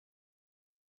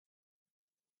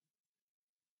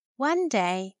One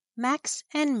day, Max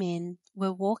and Min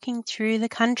were walking through the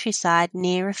countryside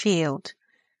near a field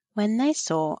when they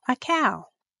saw a cow.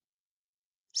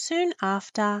 Soon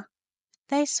after,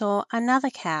 they saw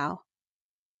another cow,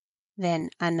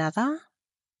 then another,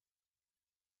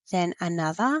 then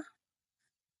another,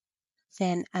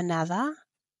 then another,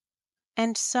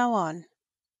 and so on.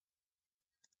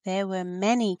 There were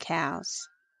many cows.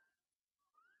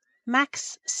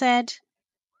 Max said,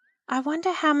 "I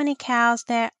wonder how many cows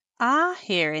there are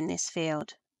here in this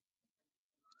field.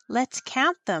 Let's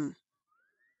count them."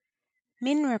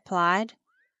 Min replied,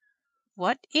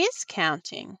 "What is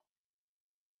counting?"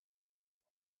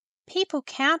 "People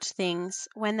count things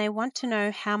when they want to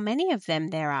know how many of them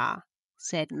there are,"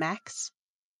 said Max.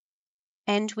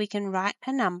 "And we can write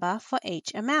a number for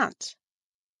each amount.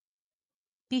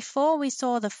 Before we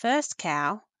saw the first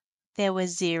cow, there were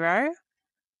 0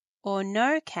 or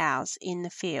no cows in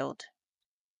the field.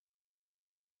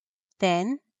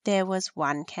 Then there was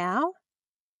 1 cow,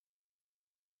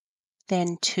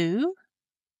 then 2,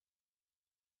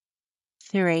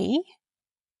 3,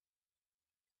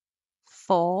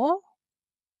 4,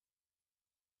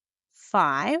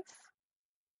 5,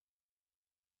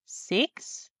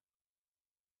 6,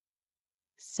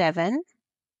 7,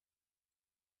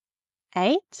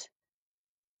 8,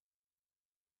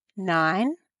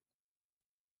 9,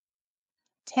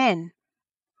 10.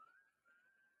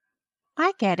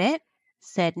 "I get it,"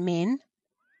 said Min.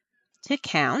 "To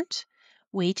count,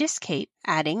 we just keep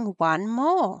adding 1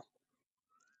 more.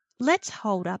 Let's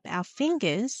hold up our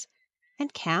fingers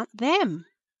and count them.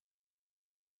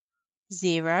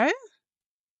 0,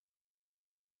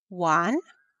 1,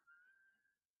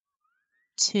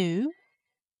 2,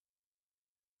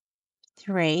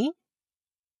 3,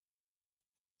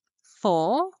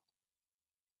 4,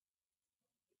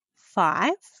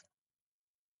 5,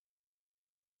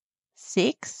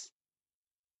 6,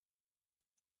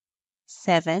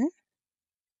 7,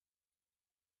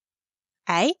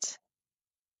 8,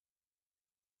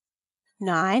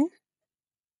 9,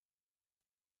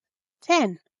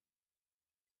 10.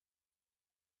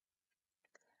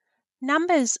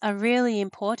 Numbers are really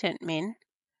important, Min.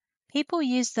 People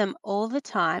use them all the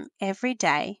time, every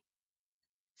day,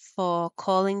 for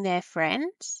calling their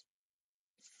friends,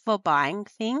 for buying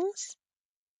things,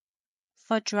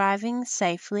 for driving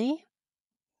safely,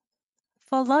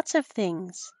 for lots of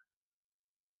things.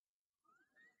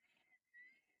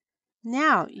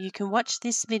 Now you can watch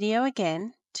this video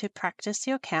again to practice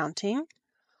your counting,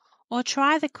 or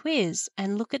try the quiz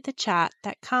and look at the chart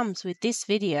that comes with this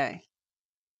video.